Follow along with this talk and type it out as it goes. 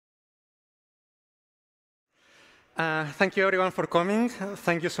Thank you, everyone, for coming.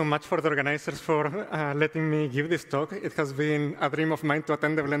 Thank you so much for the organizers for letting me give this talk. It has been a dream of mine to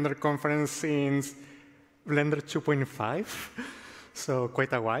attend the Blender conference since Blender 2.5, so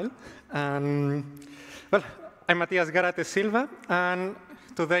quite a while. Well, I'm Matías Gárate Silva, and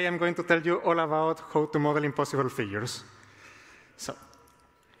today I'm going to tell you all about how to model impossible figures. So,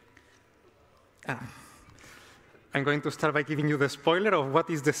 I'm going to start by giving you the spoiler of what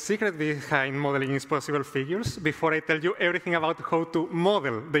is the secret behind modeling impossible figures before I tell you everything about how to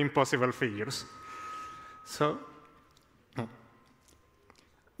model the impossible figures. So,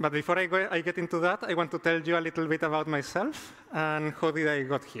 but before I get into that, I want to tell you a little bit about myself and how did I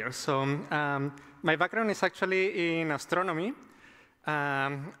got here. So, my background is actually in astronomy.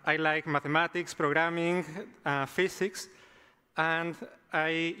 I like mathematics, programming, physics, and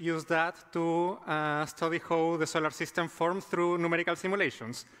I use that to study how the solar system forms through numerical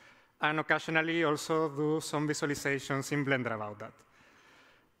simulations, and occasionally also do some visualizations in Blender about that.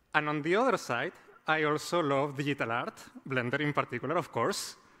 And on the other side, I also love digital art, Blender in particular, of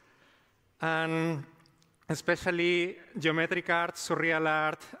course, and especially geometric art, surreal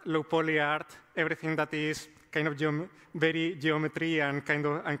art, low-poly art, everything that is kind of very geometry and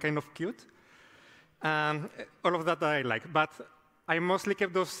kind of cute. All of that I like, but I mostly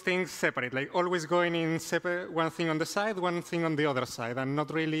kept those things separate, like always going in separate, one thing on the side, one thing on the other side, and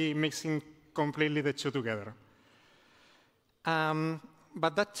not really mixing completely the two together.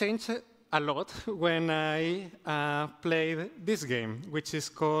 But that changed a lot when I played this game, which is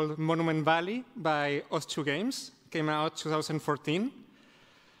called Monument Valley by Os2 Games. Came out 2014,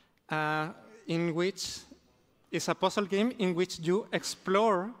 in which it's a puzzle game in which you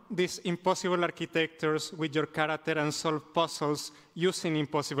explore these impossible architectures with your character and solve puzzles using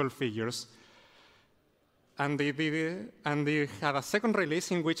impossible figures. And they had a second release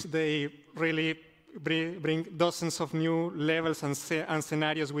in which they really bring dozens of new levels and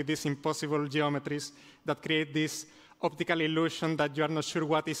scenarios with these impossible geometries that create this optical illusion that you are not sure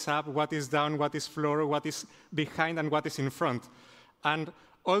what is up, what is down, what is floor, what is behind, and what is in front. And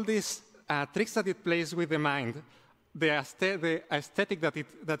all these tricks that it plays with the mind, the aesthetic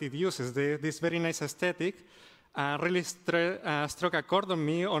that it uses, this very nice aesthetic, really struck a chord on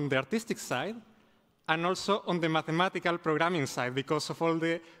me on the artistic side, and also on the mathematical programming side, because of all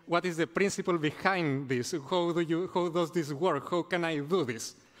the what is the principle behind this? How does this work? How can I do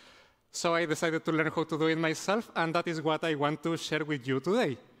this? So I decided to learn how to do it myself, and that is what I want to share with you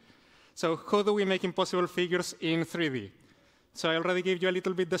today. So how do we make impossible figures in 3D? So I already gave you a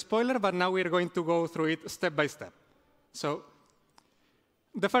little bit the spoiler, but now we're going to go through it step by step. So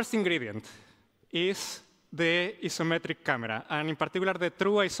the first ingredient is the isometric camera, and in particular the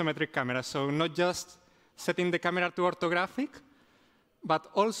true isometric camera. So not just setting the camera to orthographic, but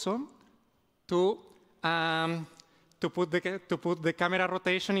also to put the camera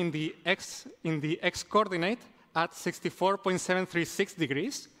rotation in the x coordinate at 64.736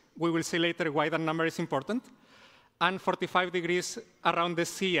 degrees. We will see later why that number is important. And 45 degrees around the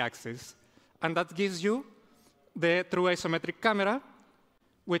z-axis. And that gives you the true isometric camera,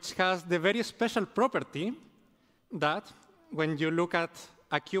 which has the very special property that when you look at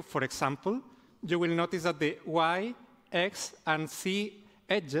a cube, for example, you will notice that the y, x, and z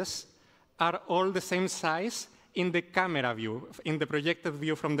edges are all the same size in the camera view, in the projected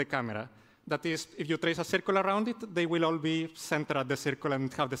view from the camera. That is, if you trace a circle around it, they will all be centered at the circle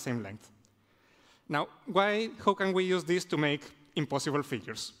and have the same length. Now, how can we use this to make impossible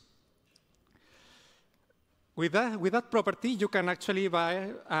figures? With that property, you can actually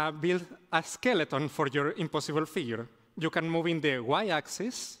build a skeleton for your impossible figure. You can move in the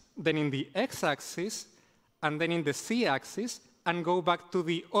y-axis, then in the x-axis, and then in the z-axis, and go back to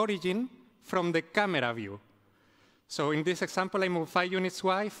the origin from the camera view. So in this example, I moved 5 units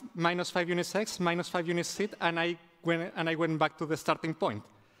y, minus 5 units x, minus 5 units z, and I went back to the starting point.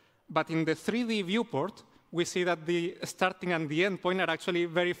 But in the 3D viewport, we see that the starting and the end point are actually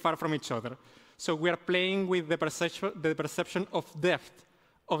very far from each other. So we are playing with the perception of depth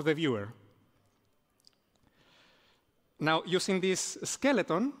of the viewer. Now, using this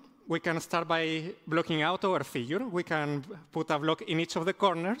skeleton, we can start by blocking out our figure. We can put a block in each of the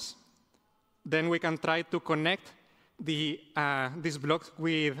corners. Then we can try to connect these blocks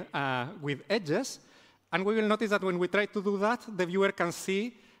with edges. And we will notice that when we try to do that, the viewer can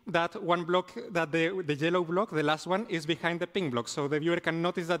see that one block, that the yellow block, the last one, is behind the pink block. So the viewer can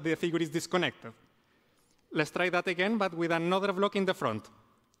notice that the figure is disconnected. Let's try that again, but with another block in the front.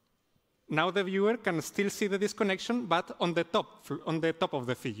 Now the viewer can still see the disconnection, but on the top of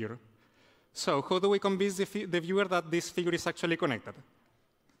the figure. So how do we convince the viewer that this figure is actually connected?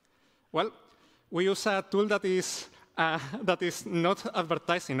 Well, we use a tool that is not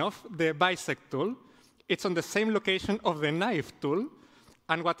advertised enough, the bisect tool. It's on the same location of the knife tool.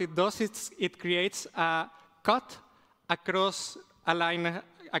 And what it does is it creates a cut across a line.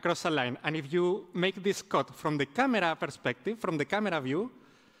 And if you make this cut from the camera perspective, from the camera view,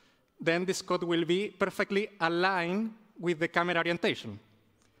 then this cut will be perfectly aligned with the camera orientation.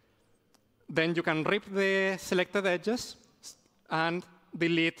 Then you can rip the selected edges and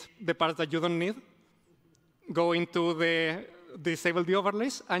delete the parts that you don't need, go into disable the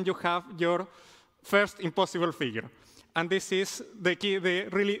overlays, and you have your first impossible figure. And this is the key,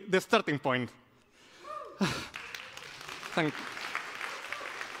 really the starting point. Thank you.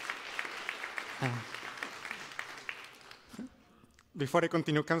 Before I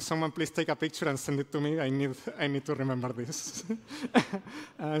continue, can someone please take a picture and send it to me? I need to remember this.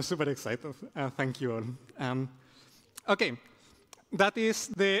 I'm super excited. Thank you all. OK, that is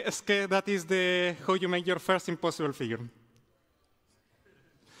how you make your first impossible figure.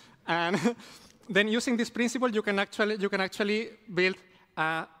 And then using this principle, you can actually build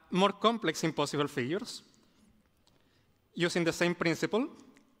more complex impossible figures using the same principle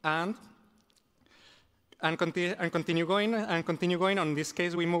and continue going. On this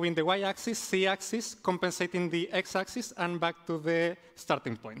case, we move in the y-axis, z-axis, compensating the x-axis, and back to the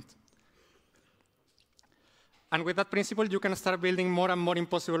starting point. And with that principle, you can start building more and more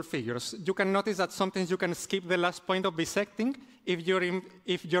impossible figures. You can notice that sometimes you can skip the last point of bisecting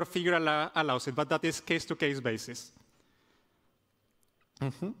if your figure allows it, but that is case-to-case basis.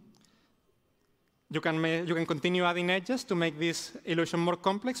 You can continue adding edges to make this illusion more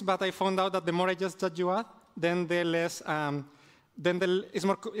complex, but I found out that the more edges that you add, then it's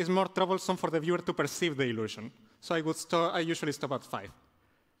more troublesome for the viewer to perceive the illusion. So I usually stop at 5.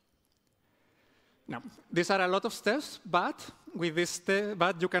 Now, these are a lot of steps, but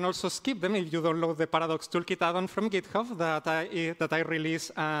you can also skip them if you download the Paradox Toolkit add-on from GitHub that I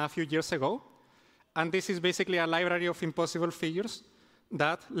released a few years ago. And this is basically a library of impossible figures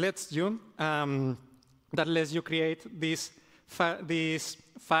that lets you create these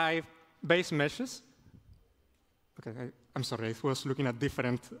 5 base meshes. Okay, I'm sorry, I was looking at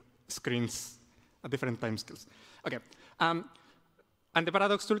different screens at different timescales. Okay, and the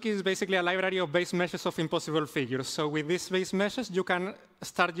Paradox Toolkit is basically a library of base meshes of impossible figures. So with these base meshes, you can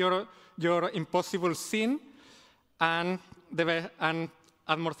start your impossible scene and add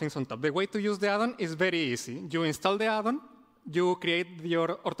more things on top. The way to use the add-on is very easy. You install the add-on, you create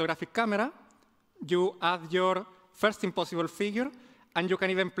your orthographic camera, you add your first impossible figure, and you can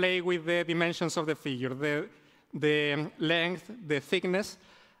even play with the dimensions of the figure, the length, the thickness.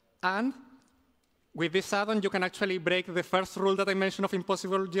 And with this add-on, you can actually break the first rule that I mentioned of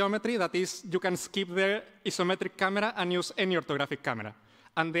impossible geometry, that is, you can skip the isometric camera and use any orthographic camera.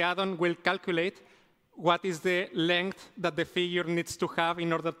 And the add-on will calculate what is the length that the figure needs to have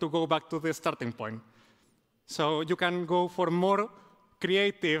in order to go back to the starting point. So you can go for more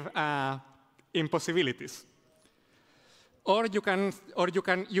creative impossibilities. Or you can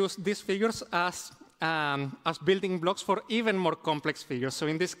use these figures as building blocks for even more complex figures. So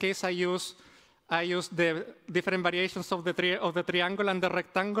in this case, I use the different variations of the triangle and the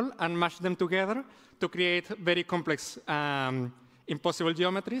rectangle and mash them together to create very complex impossible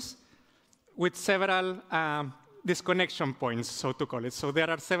geometries with several disconnection points, so to call it. So there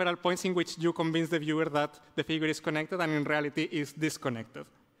are several points in which you convince the viewer that the figure is connected and in reality is disconnected.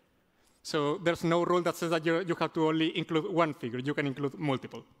 So there's no rule that says that you have to only include one figure. You can include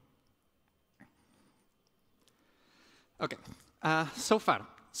multiple. OK, so far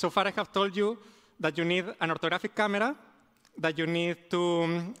I have told you that you need an orthographic camera, that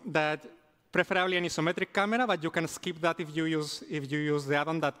preferably an isometric camera, but you can skip that if you use the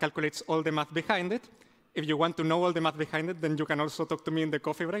add-on that calculates all the math behind it. If you want to know all the math behind it, then you can also talk to me in the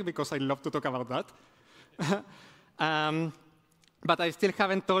coffee break, because I love to talk about that. But I still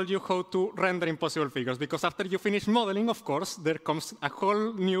haven't told you how to render impossible figures, because after you finish modeling, of course, there comes a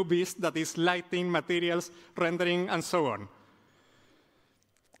whole new beast that is lighting, materials, rendering, and so on.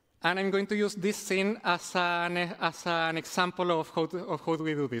 And I'm going to use this scene as an example of how do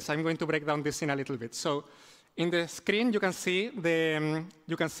we do this. I'm going to break down this scene a little bit. So in the screen, you can see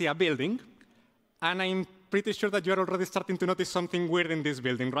a building. And I'm pretty sure that you're already starting to notice something weird in this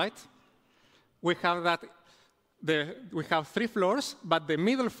building, right? We have 3 floors, but the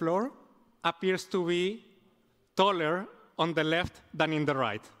middle floor appears to be taller on the left than in the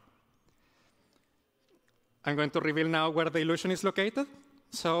right. I'm going to reveal now where the illusion is located.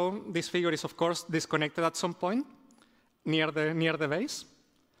 So this figure is, of course, disconnected at some point near the base.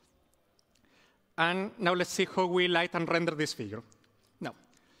 And now let's see how we light and render this figure. Now,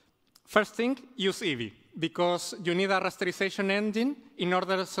 First thing, use Eevee, because you need a rasterization engine in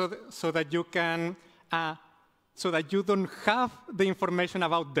order so that you can so that you don't have the information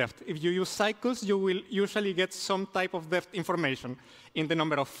about depth. If you use cycles, you will usually get some type of depth information in the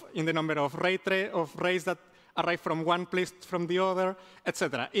number of rays that arrive from one place from the other,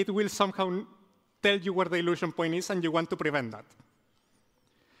 etc. It will somehow tell you where the illusion point is, and you want to prevent that.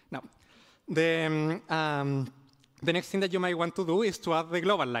 Now, the next thing that you might want to do is to add the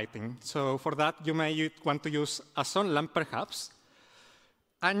global lighting. So for that, you may want to use a sun lamp, perhaps,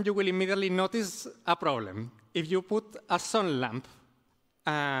 and you will immediately notice a problem. If you put a sun lamp,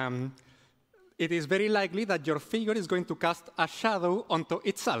 it is very likely that your figure is going to cast a shadow onto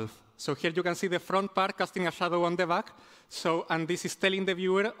itself. So here you can see the front part casting a shadow on the back. And this is telling the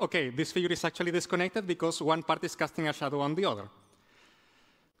viewer, OK, this figure is actually disconnected because one part is casting a shadow on the other.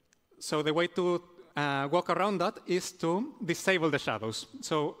 So the way to walk around that is to disable the shadows.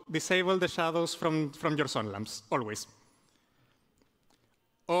 So disable the shadows from your sun lamps, always.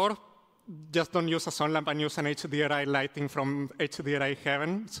 Or just don't use a sun lamp and use an HDRI lighting from HDRI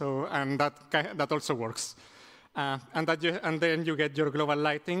heaven. And that also works. And then you get your global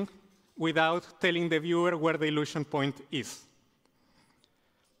lighting without telling the viewer where the illusion point is.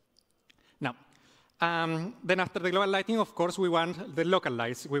 Now, then after the global lighting, of course, we want the local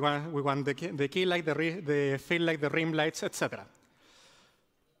lights. We want the key light, the field light, the rim lights, etc.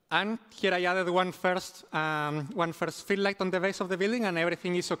 And here I added one first field light on the base of the building, and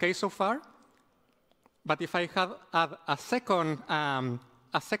everything is OK so far. But if I add a second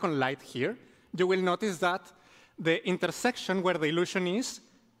light here, you will notice that the intersection where the illusion is,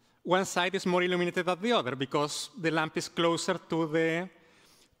 one side is more illuminated than the other because the lamp is closer to the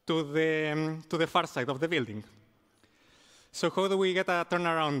far side of the building. So how do we get a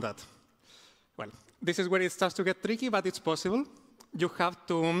turnaround that? Well, this is where it starts to get tricky, but it's possible. You have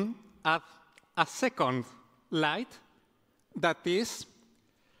to add a second light that is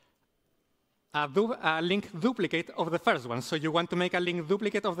a link duplicate of the first one. So you want to make a link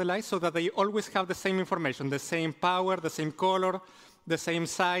duplicate of the light so that they always have the same information, the same power, the same color, the same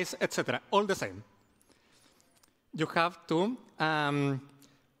size, etc. All the same. You have to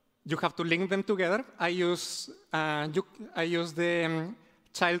link them together. I use the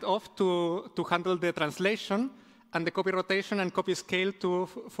child of to handle the translation and the copy rotation and copy scale to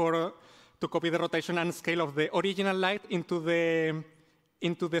copy the rotation and scale of the original light into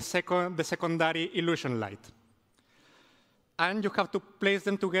the secondary illusion light. And you have to place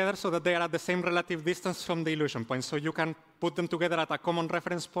them together so that they are at the same relative distance from the illusion point. So you can put them together at a common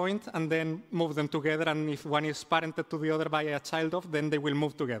reference point and then move them together. And if one is parented to the other by a child of, then they will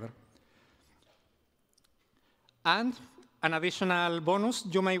move together. And an additional bonus,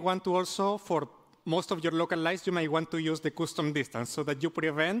 you may want to also, for most of your local lights, you may want to use the custom distance so that you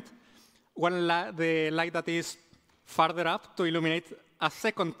prevent the light that is farther up to illuminate a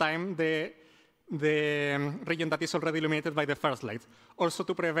second time the region that is already illuminated by the first light. Also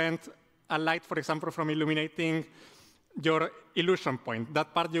to prevent a light, for example, from illuminating your illusion point.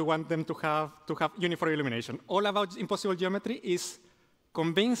 That part you want them to have uniform illumination. All about impossible geometry is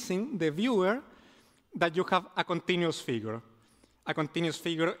convincing the viewer that you have a continuous figure. A continuous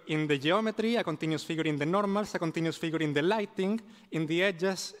figure in the geometry, a continuous figure in the normals, a continuous figure in the lighting, in the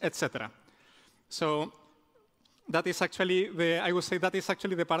edges, etc. So that is actually I would say that is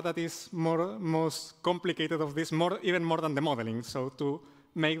actually the part that is most complicated of this, even more than the modeling. So to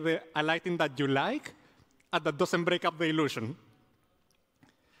make a lighting that you like, and that doesn't break up the illusion.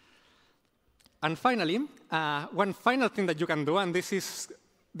 And finally, one final thing that you can do, and this is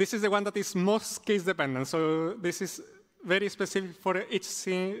the one that is most case dependent. So this is very specific for each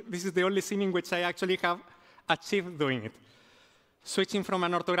scene. This is the only scene in which I actually have achieved doing it. Switching from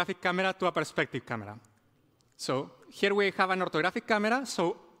an orthographic camera to a perspective camera. So here we have an orthographic camera.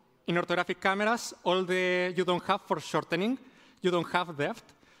 So in orthographic cameras, you don't have foreshortening, you don't have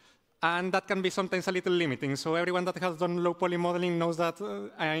depth, and that can be sometimes a little limiting. So everyone that has done low poly modeling knows that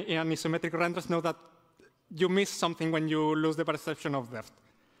in an isometric renders knows that you miss something when you lose the perception of depth.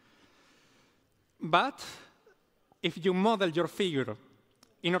 But if you model your figure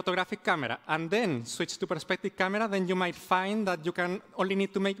in orthographic camera and then switch to perspective camera, then you might find that you can only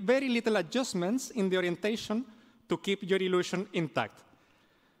need to make very little adjustments in the orientation to keep your illusion intact.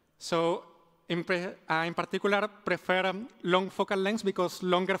 So in particular, prefer long focal lengths because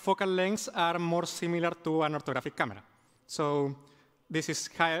longer focal lengths are more similar to an orthographic camera. So this is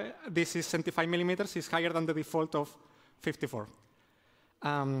 75 millimeters, is higher than the default of 54.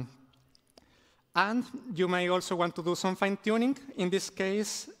 And you may also want to do some fine-tuning. In this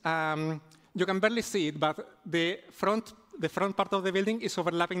case, you can barely see it, but the the front part of the building is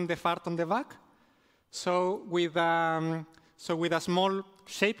overlapping the part on the back. So with a small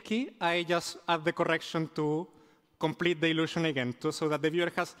shape key, I just add the correction to complete the illusion again, so that the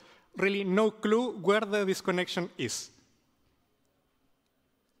viewer has really no clue where the disconnection is.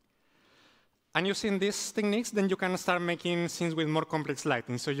 And using these techniques, then you can start making scenes with more complex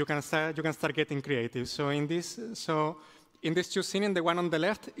lighting. So you can start getting creative. So in this two scenes, the one on the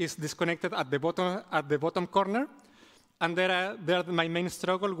left is disconnected at the bottom corner. And there my main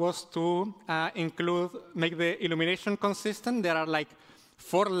struggle was to make the illumination consistent. There are like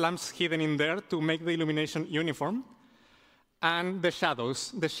 4 lamps hidden in there to make the illumination uniform. And the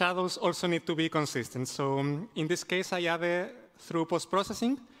shadows. The shadows also need to be consistent. So in this case, I added, through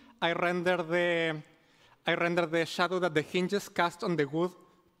post-processing, I render the shadow that the hinges cast on the wood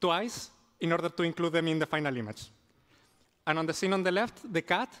twice in order to include them in the final image. And on the scene on the left, the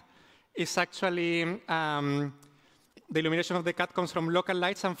cat is actually, the illumination of the cat comes from local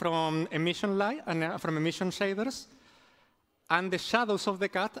lights and from emission light and from emission shaders. And the shadows of the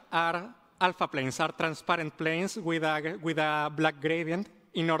cat are alpha planes, are transparent planes with a black gradient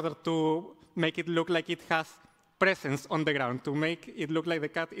in order to make it look like it has presence on the ground, to make it look like the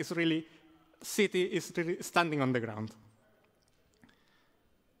cat is really standing on the ground.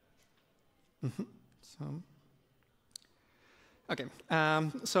 Okay.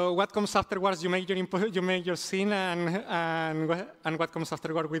 So what comes afterwards? You make your scene, and what comes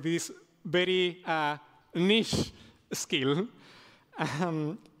afterward with this very niche skill?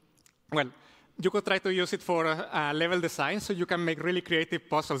 Well, you could try to use it for level design, so you can make really creative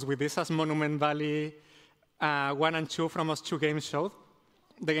puzzles with this, as Monument Valley 1 and 2 from us 2 games showed.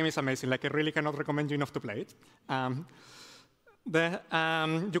 The game is amazing. Like, I really cannot recommend you enough to play it.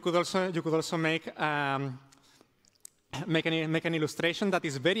 You could also make an illustration that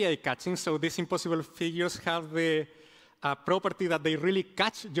is very eye-catching. So these impossible figures have the property that they really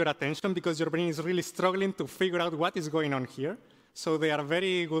catch your attention because your brain is really struggling to figure out what is going on here. So they are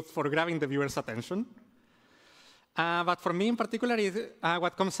very good for grabbing the viewer's attention. But for me in particular,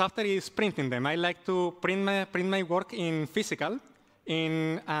 what comes after is printing them. I like to print my work in physical,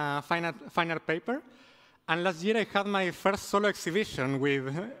 in fine art paper. And last year I had my first solo exhibition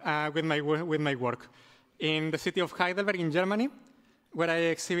with my work in the city of Heidelberg in Germany, where I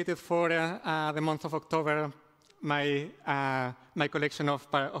exhibited for the month of October my collection of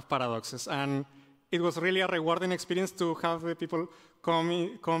paradoxes. And it was really a rewarding experience to have the people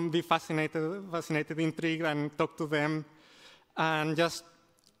come be fascinated, intrigued, and talk to them, and just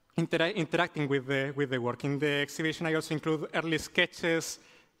interacting with the work. In the exhibition, I also include early sketches.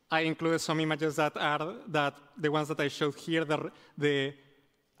 I included some images that are the ones that I showed here, the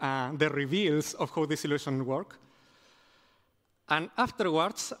reveals of how this illusion work. And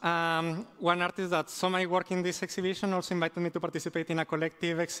afterwards, one artist that saw my work in this exhibition also invited me to participate in a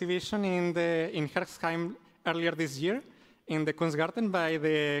collective exhibition in Herxheim earlier this year in the Kunstgarten by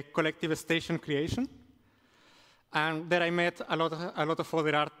the collective Station Creation. And there I met a lot of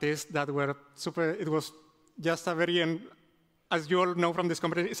other artists that were super. It was just a very, as you all know from this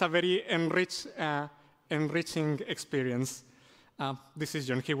competition, it's a very enriching experience. This is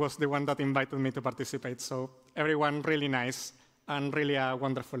John. He was the one that invited me to participate. So everyone really nice. And really a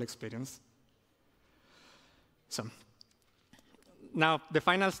wonderful experience. So now the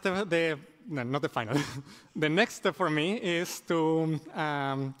final step, not the final. The next step for me is to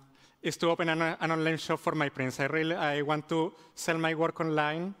open an online shop for my prints. I want to sell my work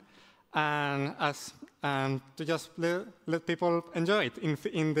online and to just let people enjoy it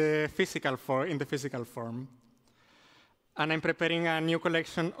in the physical form. And I'm preparing a new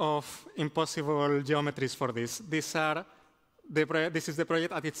collection of impossible geometries for this. This is the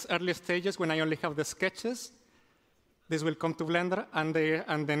project at its early stages when I only have the sketches. This will come to Blender, and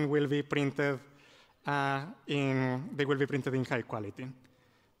then will be printed they will be printed in high quality.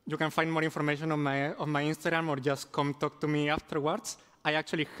 You can find more information on my Instagram, or just come talk to me afterwards. I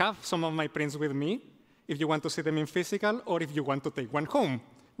actually have some of my prints with me, if you want to see them in physical, or if you want to take one home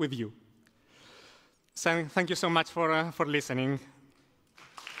with you. So thank you so much for listening.